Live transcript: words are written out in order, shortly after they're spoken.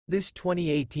This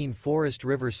 2018 Forest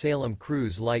River Salem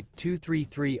Cruise Lite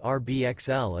 233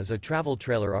 RBXL is a travel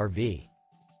trailer RV.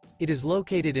 It is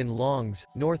located in Longs,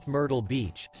 North Myrtle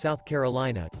Beach, South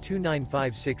Carolina,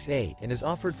 29568 and is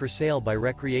offered for sale by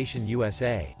Recreation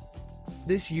USA.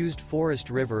 This used Forest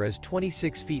River is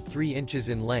 26 feet 3 inches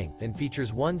in length and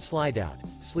features one slide-out,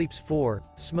 sleeps 4,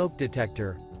 smoke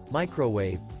detector,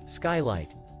 microwave,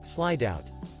 skylight, slide-out,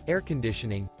 air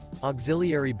conditioning,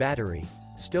 auxiliary battery,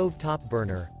 stove top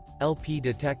burner, LP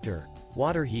detector,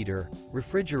 water heater,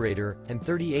 refrigerator, and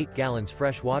 38 gallons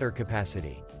fresh water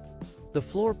capacity. The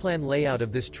floor plan layout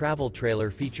of this travel trailer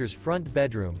features front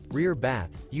bedroom, rear bath,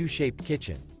 U-shaped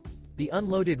kitchen. The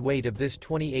unloaded weight of this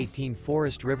 2018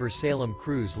 Forest River Salem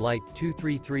Cruise Lite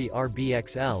 233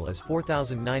 RBXL is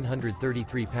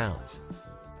 4,933 pounds.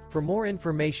 For more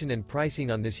information and pricing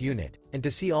on this unit, and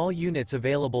to see all units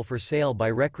available for sale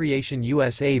by Recreation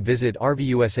USA, visit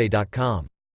RVUSA.com.